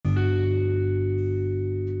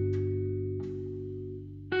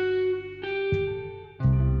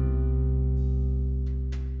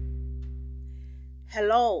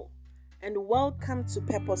Hello, and welcome to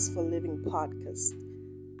Purposeful Living Podcast.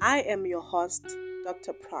 I am your host,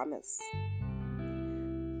 Dr. Promise.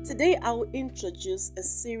 Today, I will introduce a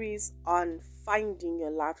series on finding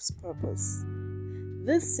your life's purpose.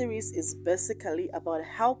 This series is basically about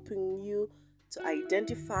helping you to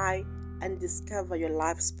identify and discover your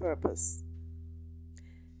life's purpose.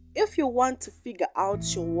 If you want to figure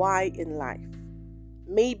out your why in life,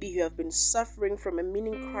 maybe you have been suffering from a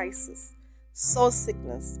meaning crisis, soul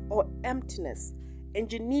sickness, or emptiness,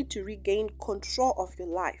 and you need to regain control of your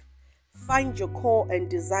life, find your core, and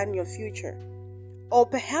design your future. Or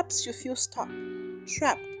perhaps you feel stuck,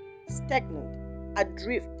 trapped, stagnant,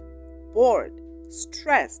 adrift, bored,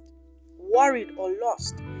 stressed, worried, or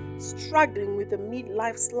lost, struggling with a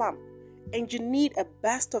midlife slump, and you need a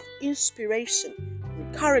burst of inspiration,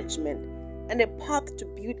 encouragement, and a path to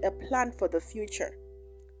build a plan for the future.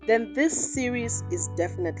 Then this series is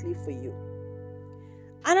definitely for you.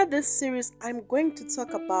 Under this series, I'm going to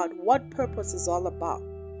talk about what purpose is all about.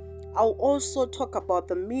 I'll also talk about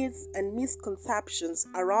the myths and misconceptions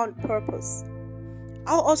around purpose.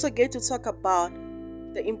 I'll also get to talk about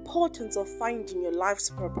the importance of finding your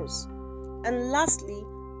life's purpose. And lastly,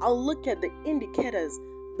 I'll look at the indicators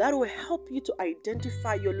that will help you to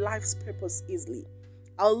identify your life's purpose easily.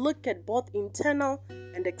 I'll look at both internal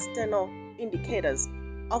and external indicators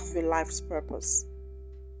of your life's purpose.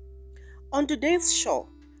 On today's show,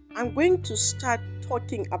 I'm going to start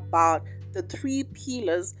talking about the 3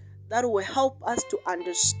 pillars that will help us to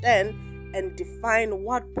understand and define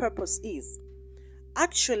what purpose is.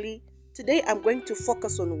 Actually, today I'm going to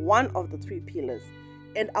focus on one of the 3 pillars,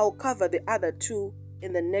 and I'll cover the other 2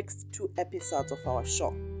 in the next 2 episodes of our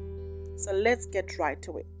show. So let's get right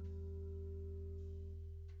to it.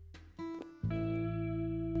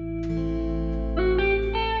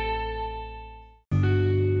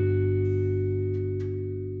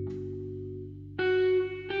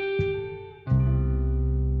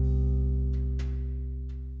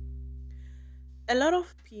 A lot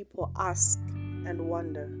of people ask and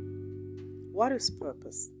wonder, what is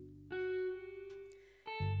purpose?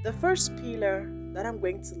 The first pillar that I'm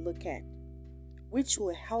going to look at, which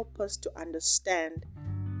will help us to understand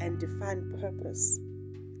and define purpose,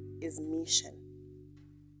 is mission.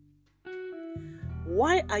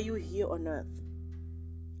 Why are you here on earth?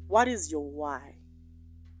 What is your why?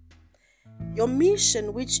 Your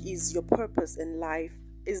mission, which is your purpose in life,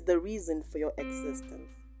 is the reason for your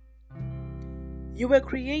existence. You were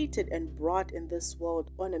created and brought in this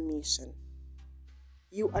world on a mission.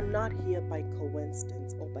 You are not here by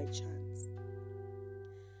coincidence or by chance.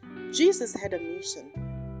 Jesus had a mission,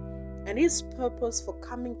 and his purpose for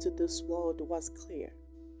coming to this world was clear.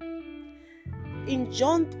 In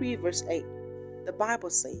John 3 verse 8, the Bible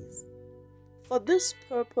says, "For this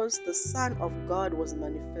purpose the Son of God was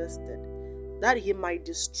manifested, that he might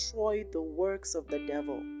destroy the works of the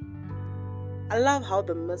devil." I love how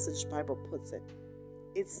the Message Bible puts it.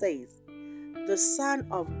 It says, "The Son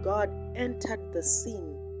of God entered the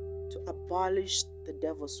scene to abolish the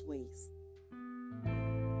devil's ways."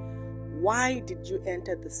 Why did you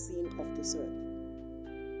enter the scene of this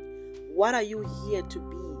earth? What are you here to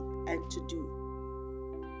be and to do?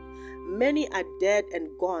 Many are dead and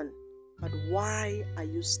gone, but why are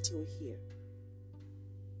you still here?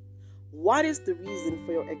 What is the reason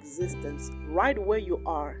for your existence right where you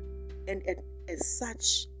are and at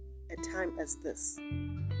such a time as this?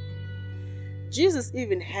 Jesus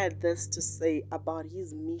even had this to say about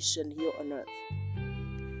his mission here on earth.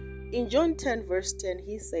 In John 10 verse 10,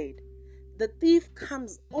 he said, "The thief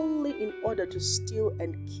comes only in order to steal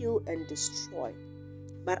and kill and destroy.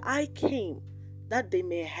 But I came that they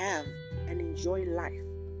may have and enjoy life,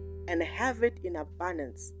 and have it in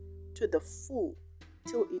abundance to the full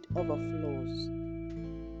till it overflows."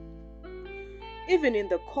 Even in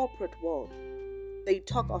the corporate world, they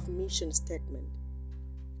talk of mission statement.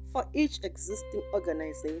 For each existing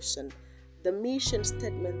organization, the mission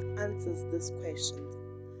statement answers these questions.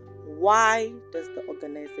 Why does the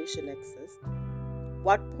organization exist?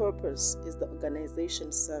 What purpose is the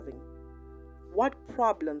organization serving? What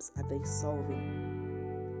problems are they solving?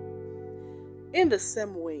 In the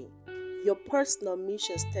same way, your personal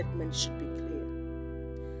mission statement should be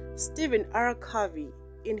clear. Stephen R. Covey,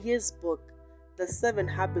 in his book, The 7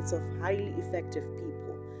 Habits of Highly Effective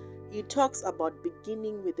People, he talks about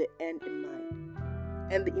beginning with the end in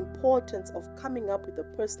mind and the importance of coming up with a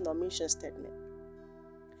personal mission statement.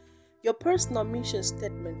 Your personal mission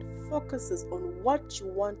statement focuses on what you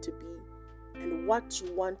want to be and what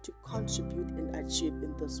you want to contribute and achieve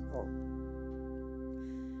in this world.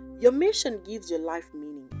 Your mission gives your life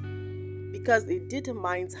meaning. because it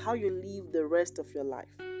determines how you live the rest of your life.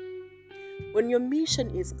 When your mission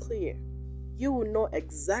is clear, you will know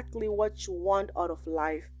exactly what you want out of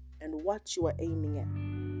life and what you are aiming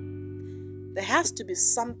at. There has to be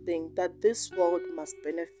something that this world must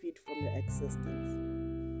benefit from your existence.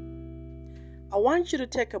 I want you to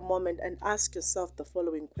take a moment and ask yourself the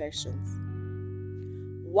following questions.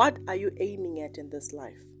 What are you aiming at in this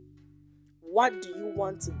life? What do you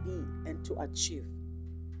want to be and to achieve?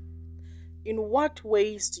 In what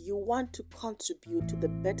ways do you want to contribute to the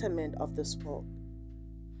betterment of this world?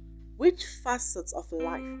 Which facets of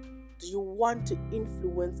life do you want to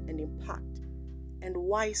influence and impact, and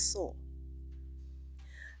why so?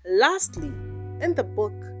 Lastly, in the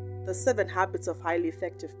book, The 7 Habits of Highly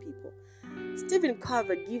Effective People, Stephen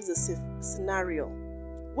Covey gives a scenario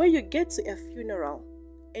where you get to a funeral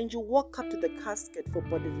and you walk up to the casket for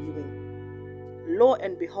body viewing. Lo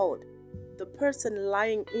and behold, the person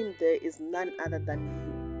lying in there is none other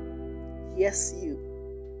than you. Yes, you.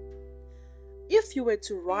 If you were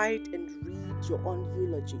to write and read your own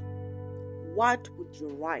eulogy, what would you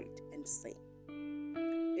write and say?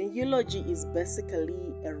 A eulogy is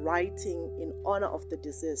basically a writing in honor of the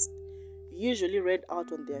deceased, usually read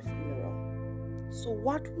out on their funeral. So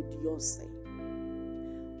what would yours say?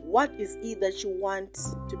 What is it that you want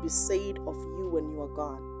to be said of you when you are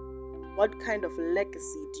gone? What kind of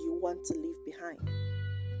legacy do you want to leave behind?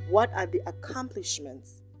 What are the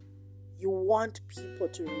accomplishments you want people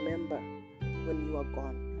to remember when you are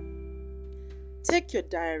gone? Take your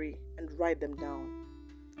diary and write them down.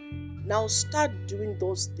 Now start doing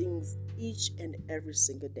those things each and every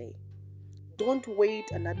single day. Don't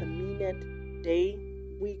wait another minute, day,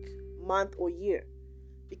 week, month, or year,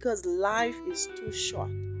 because life is too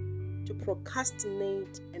short to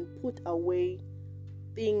procrastinate and put away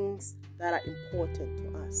things that are important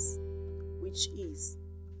to us, which is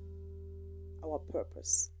our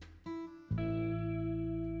purpose.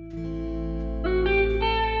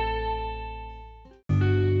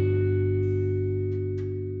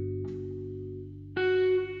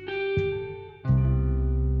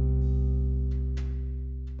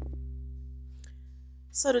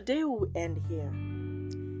 So today we'll end here.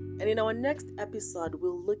 And in our next episode,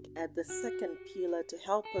 we'll look at the second pillar to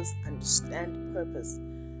help us understand purpose,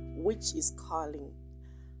 which is calling.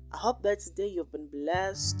 I hope that today you've been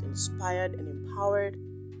blessed, inspired, and empowered.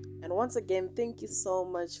 And once again, thank you so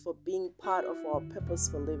much for being part of our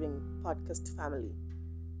Purposeful Living podcast family.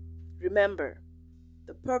 Remember,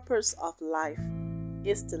 the purpose of life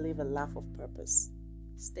is to live a life of purpose.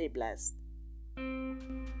 Stay blessed.